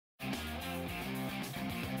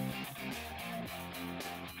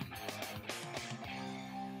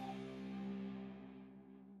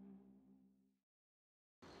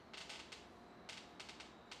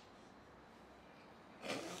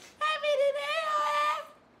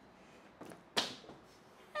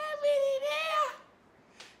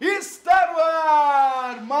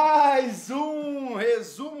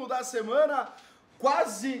da semana.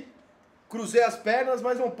 Quase cruzei as pernas,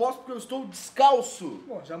 mas não posso porque eu estou descalço.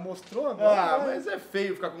 Bom, já mostrou agora. Mas é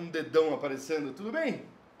feio ficar com um dedão aparecendo. Tudo bem?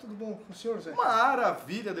 Tudo bom com o senhor, Zé?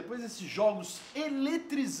 Maravilha. Depois desses jogos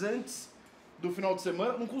eletrizantes do final de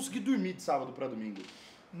semana, não consegui dormir de sábado para domingo.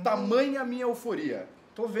 Tamanha a minha euforia.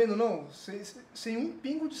 Tô vendo, não. Sem um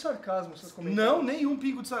pingo de sarcasmo, vocês comentaram. Não, nenhum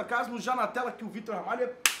pingo de sarcasmo. Já na tela que o Vitor Ramalho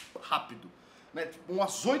é rápido. Né? Tipo,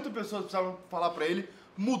 umas 8 pessoas precisavam falar pra ele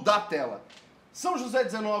mudar a tela. São José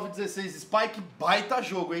 19-16 Spike, baita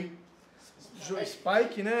jogo, hein?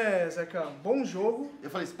 Spike, né, Zeca? Bom jogo. Eu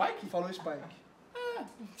falei Spike? Falou Spike.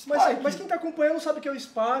 Spike. Mas quem tá acompanhando sabe que é o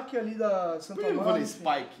Spike ali da Santa Por que eu Maria. falei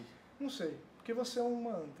Spike? Não sei, porque você é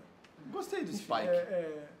uma anta. Gostei do Enfim, Spike.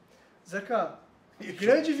 Zeca,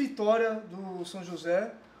 grande vitória do São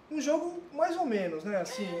José. Um jogo mais ou menos, né?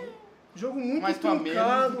 Assim, jogo muito Mais pra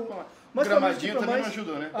truncado. menos. Mas O gramadinho também não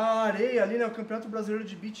ajudou, né? A areia ali, né? O Campeonato Brasileiro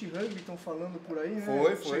de Beach Rugby, estão falando por aí, né?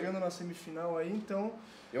 Foi. Chegando na semifinal aí, então...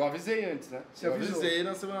 Eu avisei antes, né? Você avisou. Avisei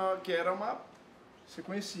na semana que era uma... Você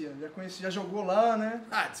conhecia, já jogou lá, né?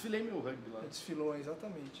 Desfilei meu rugby lá. Desfilou,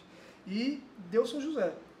 exatamente. E deu São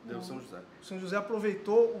José. São José. O São José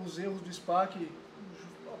aproveitou os erros do SPAC,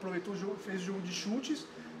 aproveitou o jogo, fez o jogo de chutes.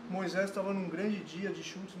 Moisés estava num grande dia de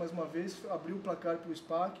chutes mais uma vez, abriu o placar para o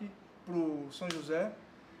SPAC, para o São José,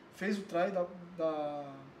 fez o try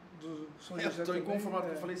do São José. Estou inconformado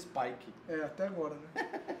que eu falei Spike. Até agora,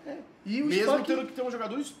 né? E o Mesmo SPAC... tendo que ter um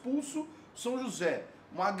jogador expulso, São José.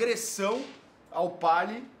 Uma agressão ao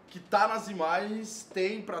Pali, que tá nas imagens,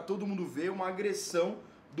 tem para todo mundo ver, uma agressão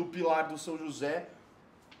do pilar do São José.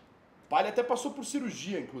 Pali até passou por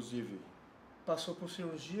cirurgia, inclusive. Passou por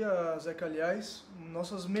cirurgia, Zeca, aliás,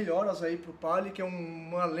 nossas melhoras aí pro Pali, que é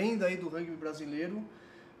uma lenda aí do rugby brasileiro.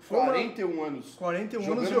 Foi 41 anos. 41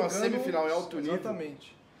 jogando anos jogando... uma semifinal em alto nível.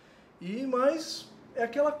 Exatamente. Mas é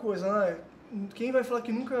aquela coisa, né? Quem vai falar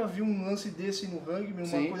que nunca viu um lance desse no rugby,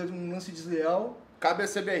 coisa de um lance desleal? Cabe a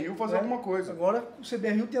CBRU fazer alguma coisa. Agora o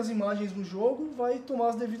CBRU tem as imagens do jogo, vai tomar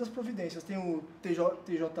as devidas providências. Tem o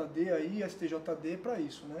TJD aí, STJD para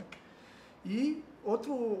isso, né? E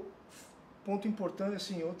outro ponto importante,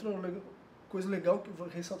 assim, outra coisa legal que eu vou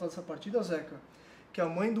ressaltar dessa partida, Zeca, que a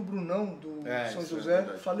mãe do Brunão, do São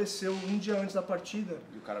José, faleceu um dia antes da partida.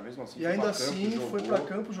 E o cara mesmo assim e ainda assim foi pra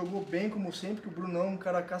campo, jogou bem como sempre, que o Brunão é um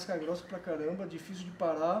cara casca grossa pra caramba, difícil de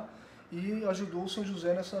parar, e ajudou o São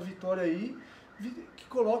José nessa vitória aí, que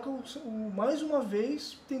coloca mais uma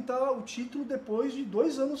vez tentar o título depois de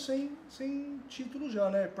 2 anos sem título já,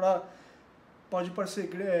 né? Pode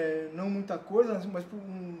parecer não muita coisa, mas por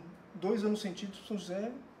 2 anos sem título, São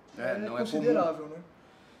José não considerável, né?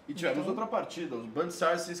 E tivemos outra partida, os Band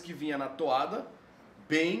Saracens que vinha na toada,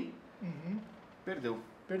 bem, perdeu.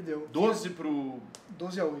 12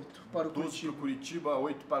 a 8 para o 12 Curitiba. Pro Curitiba,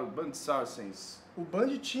 8 para o Band Saracens. O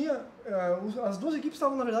Band tinha... as duas equipes na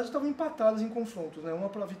verdade, estavam empatadas em confrontos, né?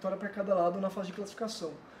 Uma vitória para cada lado na fase de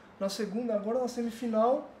classificação. Na segunda, agora na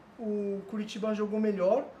semifinal, o Curitiba jogou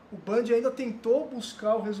melhor. O Band ainda tentou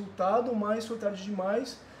buscar o resultado, mas foi tarde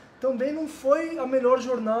demais. Também não foi a melhor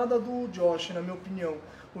jornada do Josh, na minha opinião.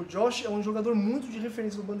 O Josh é um jogador muito de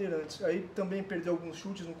referência do Bandeirantes. Aí também perdeu alguns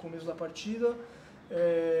chutes no começo da partida.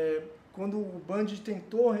 Quando o Band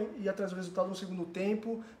tentou ir atrás do resultado no segundo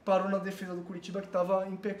tempo, parou na defesa do Curitiba, que estava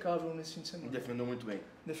impecável nesse fim de semana. E defendeu muito bem.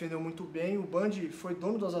 Defendeu muito bem. O Band foi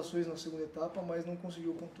dono das ações na segunda etapa, mas não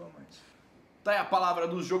conseguiu pontuar mais. Tá aí a palavra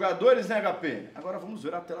dos jogadores, né, HP? Agora vamos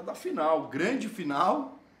ver a tela da final. Grande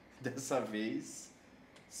final, dessa vez,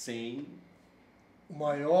 sem... O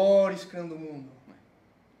maior scrum do mundo.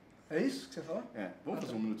 É isso que você fala? Vamos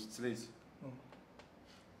fazer um minuto de silêncio? Vamos.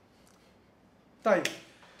 Tá aí.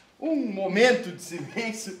 Um momento de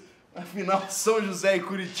silêncio na final São José e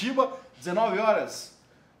Curitiba, 19 horas.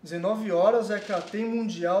 19 horas, tem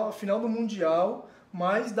Mundial, final do Mundial,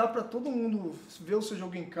 mas dá para todo mundo ver o seu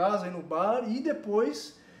jogo em casa, ir no bar e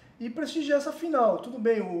depois ir prestigiar essa final. Tudo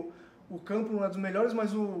bem, o campo não é dos melhores,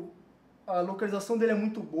 mas a localização dele é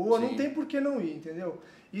muito boa, Sim. Não tem por que não ir, entendeu?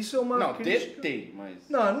 Isso é uma Não, crítica... tem, mas...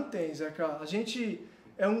 Não tem, Zeca. A gente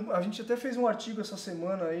até fez um artigo essa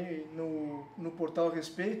semana aí no portal a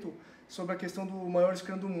respeito sobre a questão do maior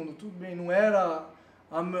scrum do mundo. Tudo bem, não era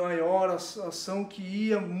a maior ação que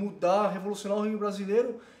ia mudar, revolucionar o rugby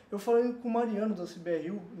brasileiro. Eu falei com o Mariano da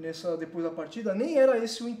CBRU depois da partida, nem era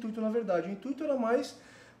esse o intuito na verdade. O intuito era mais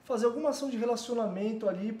fazer alguma ação de relacionamento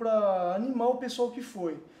ali para animar o pessoal que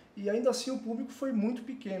foi. E ainda assim o público foi muito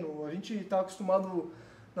pequeno. A gente está acostumado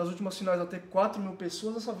nas últimas finais a ter 4.000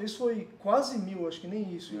 pessoas, dessa vez foi quase 1.000, acho que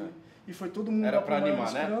nem isso. E foi todo mundo... Era para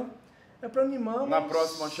animar, né? É pra animar, Na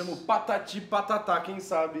próxima chama o Patati Patatá, quem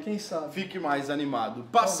sabe? Quem sabe? Fique mais animado.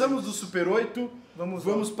 Passamos do Super 8, vamos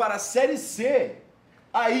lá. para a Série C.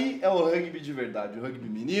 Aí é o rugby de verdade, o rugby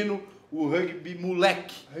menino, o rugby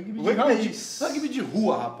moleque. Rugby de raiz. Rugby de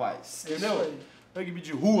rua, rapaz. Entendeu? Isso aí. Rugby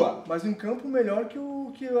de rua. Mas em campo melhor que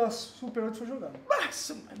o que a Super 8 foi jogado.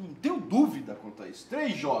 Nossa, não tenho dúvida quanto a isso.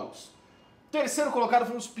 3 jogos. Terceiro colocado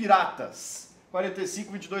foi os Piratas.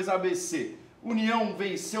 45-22 ABC. União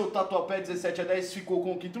venceu o Tatuapé 17-10, ficou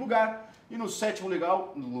com o 5º lugar. E no sétimo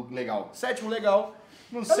legal.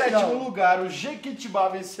 No sétimo lugar, o Jequitibá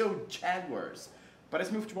venceu o Jaguars.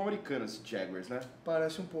 Parece meio futebol americano esse Jaguars, né?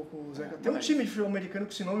 Parece um pouco, Zeca. Tem um time de futebol americano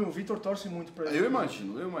que esse nome, o Vitor torce muito pra ele. Eu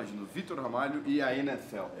imagino. Vitor Ramalho e a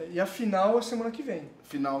NFL. E a final é semana que vem.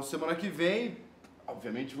 Final semana que vem.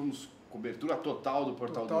 Obviamente vamos cobertura total do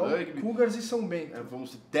Portal do Rugby. Cougars e São Bento.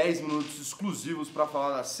 Vamos ter 10 minutos exclusivos para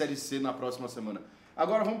falar da Série C na próxima semana.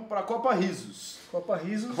 Agora vamos para a Copa Risos. Copa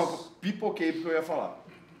Risos. Pipoquei porque eu ia falar.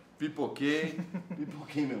 Pipoquei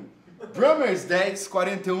mesmo. Drummers 10,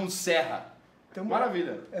 41 Serra. Então,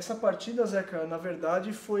 maravilha. Essa partida, Zeca, na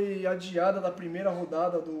verdade foi adiada da primeira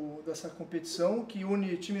rodada dessa competição, que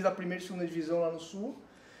une times da primeira e segunda divisão lá no sul.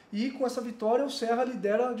 E com essa vitória o Serra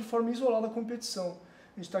lidera de forma isolada a competição.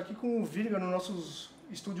 A gente está aqui com o Virga nos nossos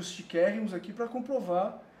estúdios chiquérrimos aqui para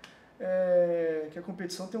comprovar que a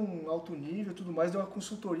competição tem um alto nível e tudo mais, deu uma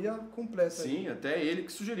consultoria completa. Sim, até ele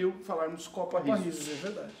que sugeriu falarmos Copa Risos. É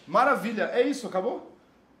verdade. Maravilha. É isso, acabou?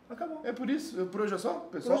 Acabou. É por isso? Por hoje é só,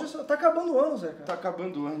 pessoal? Por hoje é só. Tá acabando o ano, Zeca. Tá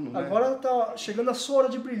acabando o ano, né? Agora tá chegando a sua hora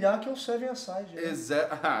de brilhar, que é o Seven Aside. Né?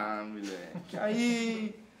 Ah, moleque.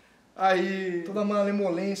 Aí... Toda a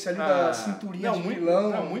malemolência ali da cinturinha de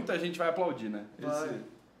pilão. Muita gente vai aplaudir, né?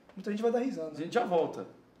 Muita gente vai dar risada. A gente já volta.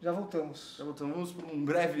 Já voltamos. Vamos para um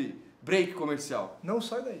breve break comercial. Não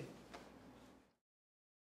sai daí.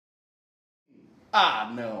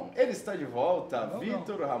 Ah, não. Ele está de volta.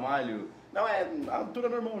 Vitor Ramalho. Não, é a altura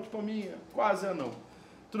normal, tipo a minha. Quase não.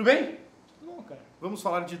 Tudo bem? Tudo bom, cara. Vamos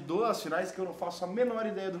falar de 2 finais que eu não faço a menor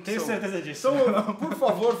ideia do que Tenho são. certeza disso. Então, por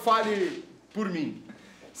favor, fale por mim.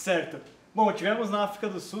 Certo. Bom, tivemos na África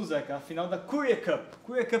do Sul, Zeca, a final da Currie Cup.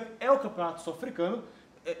 Currie Cup é o campeonato sul-africano.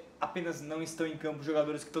 Apenas não estão em campo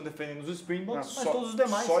jogadores que estão defendendo os Springboks, mas todos os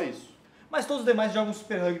demais. Só isso. Mas todos os demais jogam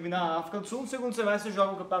Super Rugby na África do Sul. No segundo semestre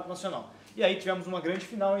jogam o campeonato nacional. E aí tivemos uma grande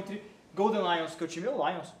final entre Golden Lions, que é o time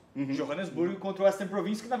Lions, de Johannesburgo, contra o Western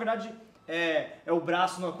Province, que na verdade é o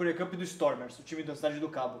braço na Currie Cup do Stormers, o time da cidade do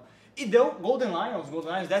Cabo. E deu Golden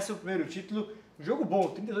Lions desce o primeiro título. Jogo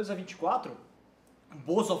bom, 32-24.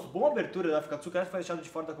 Boa abertura da África do Sul, que foi deixado de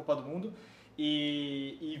fora da Copa do Mundo.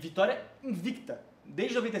 E vitória invicta.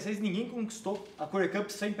 Desde 96 ninguém conquistou a Currie Cup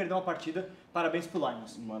sem perder uma partida. Parabéns pro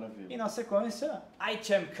Lions. Maravilha. E na sequência,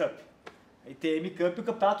 ITM Cup. A ITM Cup, o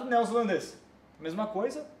campeonato neozelandês. Mesma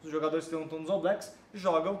coisa, os jogadores que estão nos All Blacks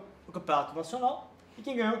jogam o campeonato nacional. E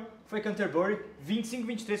quem ganhou foi Canterbury,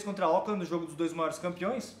 25-23 contra Auckland, no jogo dos 2 maiores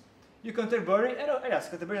campeões. E o Canterbury, aliás,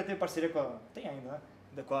 o Canterbury já teve parceria tem ainda,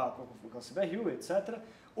 né? Com a CBRU, etc.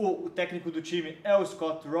 O técnico do time é o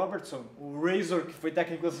Scott Robertson, o Razor, que foi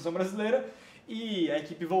técnico da seleção brasileira. E a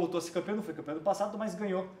equipe voltou a ser campeã, não foi campeã do passado, mas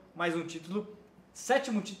ganhou mais um título.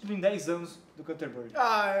 7º título em 10 anos do Canterbury.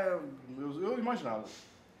 Eu imaginava.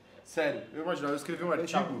 Sério, eu imaginava. Eu escrevi um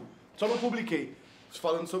artigo, só não publiquei,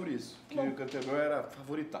 falando sobre isso. Que o Canterbury era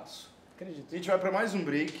favoritaço. Acredito. A gente vai para mais um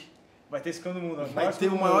break. Vai ter escândalo do mundo. Vai ter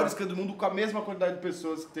o maior escândalo do mundo com a mesma quantidade de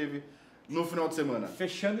pessoas que teve no final de semana.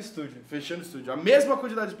 Fechando o estúdio. A mesma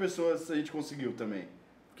quantidade de pessoas a gente conseguiu também.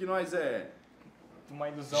 Porque nós uma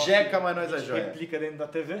ilusão. Zeca, mas nós é joia. Replica dentro da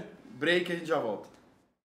TV. Break, a gente já volta.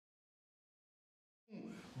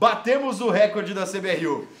 Batemos o recorde da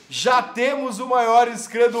CBRU. Já temos o maior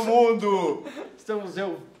scrum do mundo. Estamos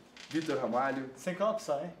eu, Vitor Ramalho. Sem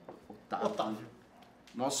colapsar, hein? Otávio.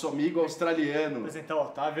 Nosso amigo australiano. Apresentar o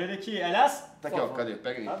Otávio, ele que, aliás... Tá aqui, ó, cadê?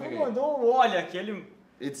 Pega aí. Mandou um olha aqui, ele...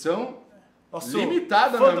 Edição nosso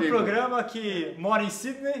limitada, fã meu do amigo. Programa que mora em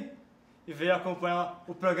Sydney e veio acompanhar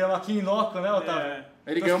o programa aqui em loco, né, Otávio?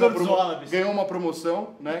 Ele ganhou uma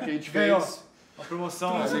promoção, né, que a gente fez. Uma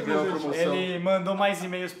promoção. Ele ganhou uma promoção. Ele mandou mais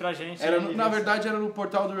e-mails pra gente. Na verdade, era no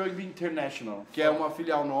portal do Rugby International, que é uma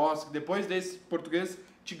filial nossa, que depois desse português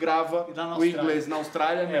te grava o inglês na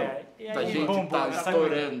Austrália, a gente tá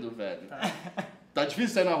estourando, velho. Tá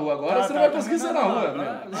difícil sair na rua agora, você não vai conseguir sair na rua,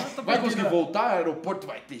 né? Vai conseguir voltar, aeroporto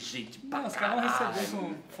vai ter gente pra os caras vão receber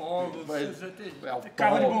com fogos, vai ter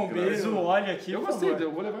carro de bombeiro. Olha aqui, eu gostei,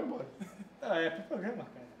 eu vou levar embora. É pro programa,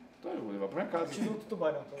 cara. Então eu vou levar pra minha casa. Eu te dou o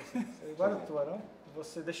tubarão pra você. Você guarda o tubarão,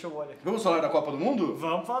 você deixa o olho aqui. Vamos falar da Copa do Mundo?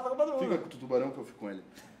 Vamos falar da Copa do Mundo. Fica com o tubarão que eu fico com ele.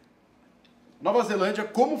 Nova Zelândia,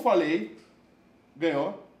 como falei,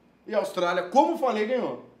 ganhou. E a Austrália, como falei,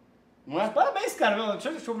 ganhou. Não é? Parabéns, cara. Deixa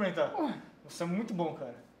eu comentar. Você é muito bom,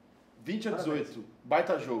 cara. 20-18. Parabéns.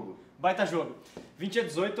 Baita jogo. Baita jogo.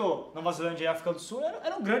 20-18, Nova Zelândia e África do Sul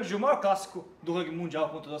era um grande jogo, o maior clássico do rugby mundial,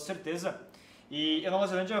 com toda certeza. E a Nova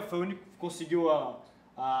Zelândia foi o único que conseguiu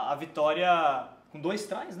a vitória com 2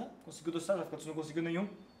 tries, né? Conseguiu 2 tries, a África do Sul não conseguiu nenhum.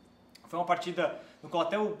 Foi uma partida no qual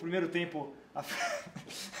até o primeiro tempo...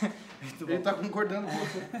 Ele tá concordando com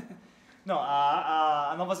você. Não,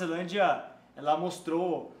 a Nova Zelândia, ela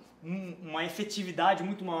mostrou uma efetividade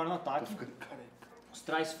muito maior no ataque. Tô ficando careca. Os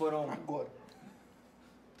tries foram... Agora.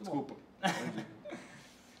 Desculpa.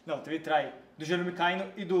 Não, teve try do Jeremy Kaino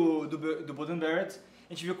e do Boden Barrett.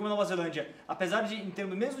 A gente viu como a Nova Zelândia, apesar de, em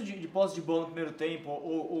termos mesmo de posse de bola no primeiro tempo,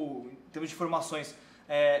 ou em termos de formações,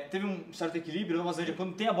 teve um certo equilíbrio. A Nova Zelândia,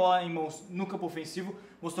 quando tem a bola em mãos no campo ofensivo,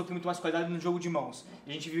 mostrou que tem muito mais qualidade no jogo de mãos. E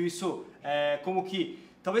a gente viu isso como que,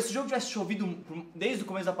 talvez se o jogo tivesse chovido desde o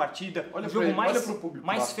começo da partida, olha um jogo ele, mais, olha pro público,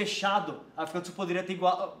 mais fechado, a África do Sul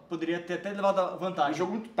poderia ter até levado a vantagem. Um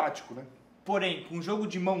jogo muito tático, né? Porém, com um jogo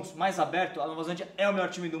de mãos mais aberto, a Nova Zelândia é o melhor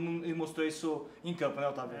time do mundo e mostrou isso em campo, né,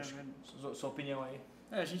 Otávio? Sua opinião aí.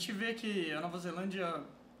 A gente vê que a Nova Zelândia,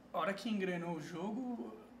 a hora que engrenou o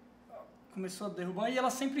jogo, começou a derrubar e ela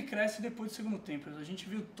sempre cresce depois do segundo tempo. A gente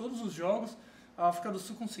viu todos os jogos, a África do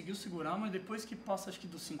Sul conseguiu segurar, mas depois que passa acho que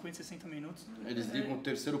dos 50, 60 minutos... Eles ligam o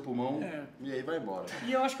terceiro pulmão e aí vai embora.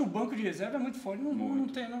 E eu acho que o banco de reserva é muito forte, não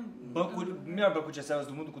tem... Melhor banco de reservas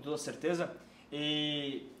do mundo, com toda certeza.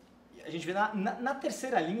 E a gente vê na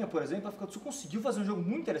terceira linha, por exemplo, a África do Sul conseguiu fazer um jogo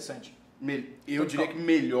muito interessante. Eu diria que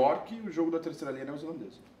melhor que o jogo da terceira linha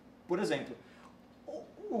neozelandesa. Por exemplo,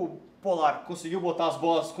 o Polar conseguiu botar as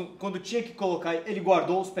bolas quando tinha que colocar, ele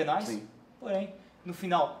guardou os penais. Sim. Porém, no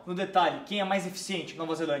final, no detalhe, quem é mais eficiente?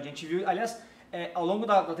 Nova Zelândia. A gente viu, aliás, ao longo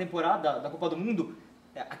da temporada da Copa do Mundo,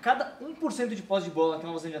 a cada 1% de posse de bola que a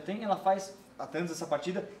Nova Zelândia tem, ela faz, até antes dessa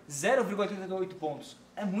partida, 0,88 pontos.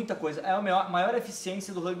 É muita coisa, é a maior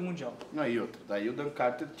eficiência do rugby mundial. Não, e outra, daí o Dan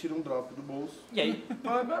Carter tira um drop do bolso. E aí?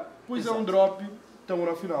 Pois é um drop, tamo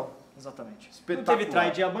na final. Exatamente. Espetacular. Não teve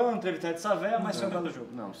try de Aban, não teve try de Savé, mas foi um belo jogo.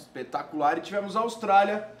 Não, espetacular. E tivemos a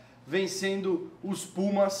Austrália vencendo os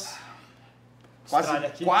Pumas.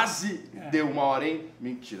 Quase deu uma hora, hein?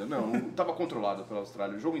 Mentira, não tava controlado pela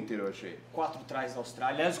Austrália, o jogo inteiro eu achei. 4 tries da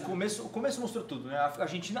Austrália. Aliás, o começo mostrou tudo, né? A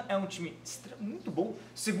Argentina é um time muito bom,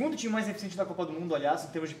 segundo time mais eficiente da Copa do Mundo, aliás, em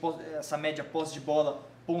termos de essa média posse de bola,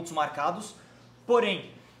 pontos marcados.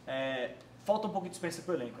 Porém, falta um pouco de experiência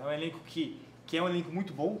pro elenco. É um elenco que é um elenco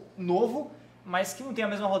muito bom, novo, mas que não tem a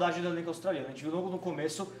mesma rodagem do elenco australiano. A gente viu logo no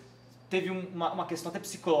começo, teve uma questão até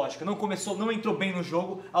psicológica. Não entrou bem no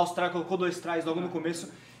jogo, a Austrália colocou 2 tries logo no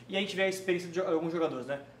começo, e a gente vê a experiência de alguns jogadores,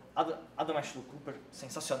 né? Adam Cooper,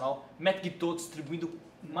 sensacional. Matt Guiteau distribuindo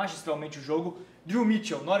magistralmente o jogo. Drew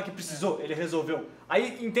Mitchell, na hora que precisou, ele resolveu.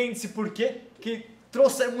 Aí entende-se por quê que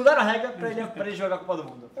mudaram a regra pra ele jogar a Copa do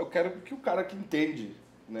Mundo. Eu quero que o cara que entende,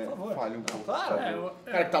 né, fale um pouco. Claro. O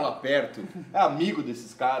cara que tá lá perto, é amigo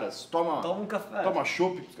desses caras, toma um café. Toma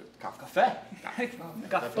chopp. Café?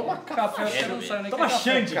 Toma café. Você não sabe nem Toma que é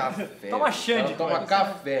xande. Toma xande. Toma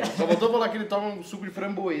café. Só voltou falar que ele toma um suco de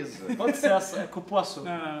framboesa. Pode ser cupuaçu.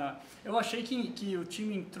 Eu achei que o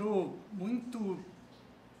time entrou muito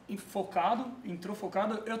entrou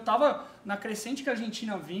focado. Eu tava na crescente que a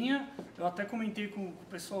Argentina vinha, eu até comentei com o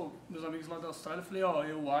pessoal, meus amigos lá da Austrália, eu falei,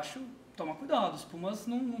 eu acho, toma cuidado, os Pumas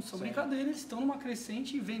não são brincadeira, eles estão numa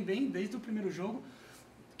crescente e vem bem desde o primeiro jogo,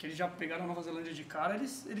 que eles já pegaram a Nova Zelândia de cara,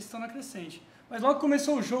 eles estão na crescente. Mas logo que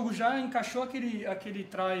começou o jogo, já encaixou aquele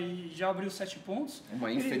try e já abriu 7 pontos.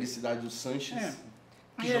 Uma infelicidade do Sanches.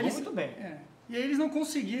 Que jogou muito bem. E aí eles não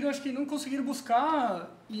conseguiram, acho que não conseguiram buscar,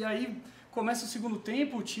 e aí começa o segundo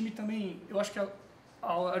tempo, o time também, eu acho que a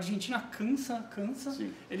Argentina cansa.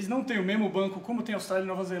 Sim. Eles não têm o mesmo banco como tem a Austrália e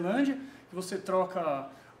Nova Zelândia, que você troca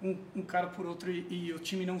um cara por outro e o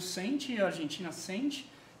time não sente, e a Argentina sente.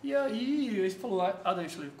 E aí, ele falou, Adam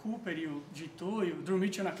Cooper e o Guiteau e o Drew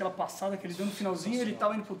Mitchell naquela passada que ele deu no finalzinho, ele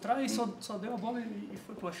estava indo por trás e só deu a bola e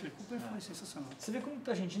foi pro Ashley Cooper e foi sensacional. Você vê como a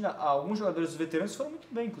Argentina, alguns jogadores veteranos foram muito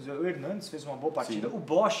bem, inclusive o Hernandes fez uma boa partida, Sim. o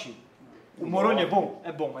Bosch, o Moroni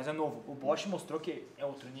é bom, mas é novo. O Bosch mostrou que é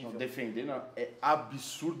outro nível. Defendendo, é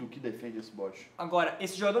absurdo o que defende esse Bosch. Agora,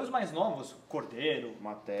 esses jogadores mais novos, Cordeiro,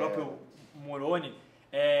 o próprio Moroni,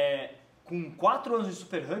 com 4 anos de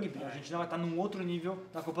Super Rugby, a Argentina vai estar num outro nível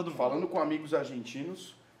na Copa do Mundo. Falando com amigos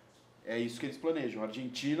argentinos, é isso que eles planejam. A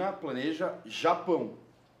Argentina planeja Japão.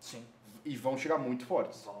 Sim. E vão chegar muito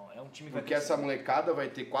fortes. É um time que Porque essa molecada vai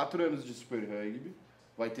ter 4 anos de Super Rugby,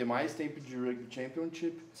 vai ter mais tempo de Rugby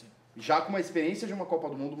Championship. Sim. já com uma experiência de uma Copa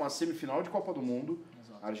do Mundo, uma semifinal de Copa do Mundo,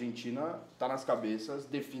 Exato. a Argentina tá nas cabeças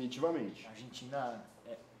definitivamente. A Argentina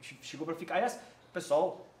chegou para ficar. Aliás, o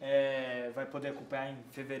pessoal vai poder acompanhar em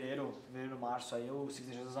fevereiro, março aí o Six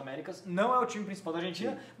Nations das Américas. Não é o time principal da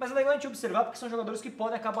Argentina, mas é legal a gente observar porque são jogadores que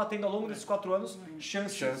podem acabar tendo ao longo desses 4 anos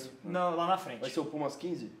chance. Lá na frente. Vai ser o Pumas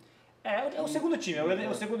 15? É o segundo time, é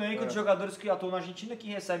o segundo elenco de jogadores que atuam na Argentina que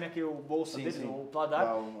recebem aqui o bolsa deles, o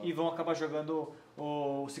Pladar, e vão acabar jogando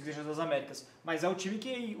o Six Nations das Américas. Mas é um time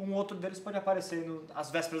que um outro deles pode aparecer às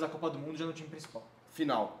vésperas da Copa do Mundo já no time principal.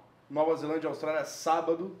 Final. Nova Zelândia e Austrália,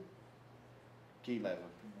 sábado. Quem leva?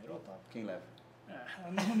 Primeiro Otávio. Quem leva?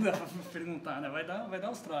 Não dá pra perguntar, né? Vai dar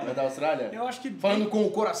Austrália. Vai dar Austrália? Eu acho que... Falando com o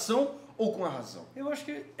coração ou com a razão? Eu acho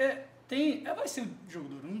que vai ser um jogo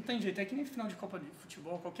duro, não tem jeito. É que nem final de Copa de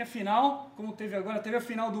Futebol. Qualquer final, como teve agora, teve a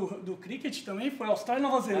final do cricket também, foi Austrália e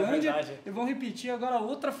Nova Zelândia. E vão repetir agora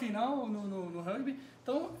outra final no rugby.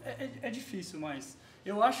 Então é difícil, mas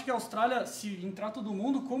eu acho que a Austrália, se entrar todo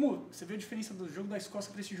mundo, como você vê a diferença do jogo da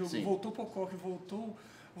Escócia para esse jogo, Sim. voltou o Pocock, voltou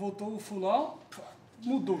o Fulau,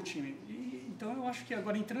 mudou o time. Então eu acho que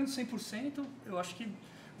agora entrando 100%, eu acho que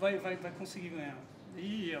vai conseguir ganhar.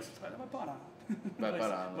 E a Austrália vai parar. Vai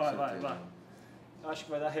parar, vai. Eu acho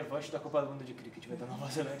que vai dar revanche da Copa do Mundo de Cricket, vai dar Nova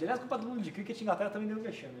Zelândia. Aliás, a Copa do Mundo de Cricket, a Inglaterra também deu um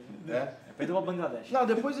vexame. Perdeu a Bangladesh. Não,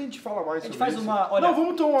 depois a gente fala mais sobre isso. Olha, não,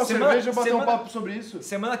 vamos tomar uma cerveja e bater um papo sobre isso.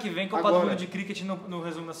 Semana que vem, Copa do Mundo de Cricket no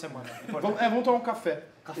resumo da semana. Vamos tomar um café.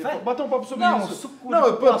 Café? Bater um papo sobre isso. Não,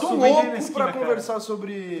 eu tô louco esquina, pra conversar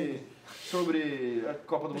sobre a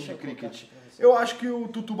Copa do Mundo de Cricket. Eu acho que o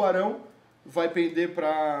Tubarão vai pender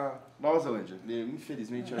pra Nova Zelândia.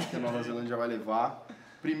 Infelizmente, eu acho que a Nova Zelândia vai levar.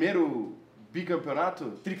 Primeiro bicampeonato?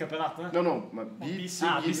 Tricampeonato, né? Não, mas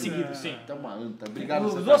bi-seguido. Bi-seguido, sim. Tá uma anta. Obrigado.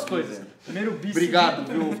 Duas Zeca, coisas. velho. Primeiro bi. Obrigado,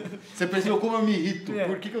 viu? Você percebeu como eu me irrito.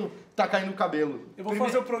 Por que eu tá caindo o cabelo? Eu vou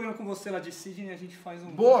fazer o programa com você lá de Sydney e a gente faz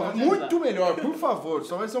um... Boa, muito melhor, por favor.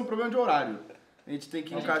 Só vai ser um problema de horário. A gente tem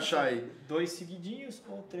que encaixar aí. 2 seguidinhos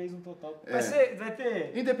ou 3 no total. Vai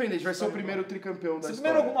ter... Independente, vai ser o primeiro tricampeão da Se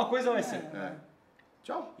história. primeiro alguma coisa vai ser.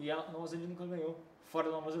 Tchau. E a Nova Zelândia nunca ganhou fora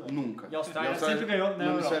da Nova Zelândia. Nunca. E a Austrália sempre ganhou na no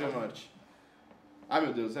Europa. Hemisfério Norte. Ai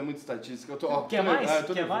meu Deus, é muita estatística. Quer mais?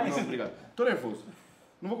 Tô Quer nervoso. mais? Não, obrigado. Tô nervoso.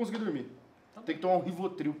 Não vou conseguir dormir. Tem que tomar um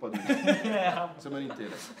Rivotril pra dormir. Semana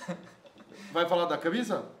inteira. Vai falar da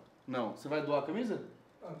camisa? Não. Você vai doar a camisa?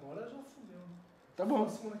 Agora já fudeu. Tá bom.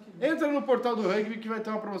 Entra no portal do rugby que vai ter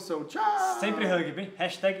uma promoção. Tchau! Sempre rugby, hein?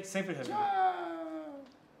 Hashtag sempre rugby. Tchau!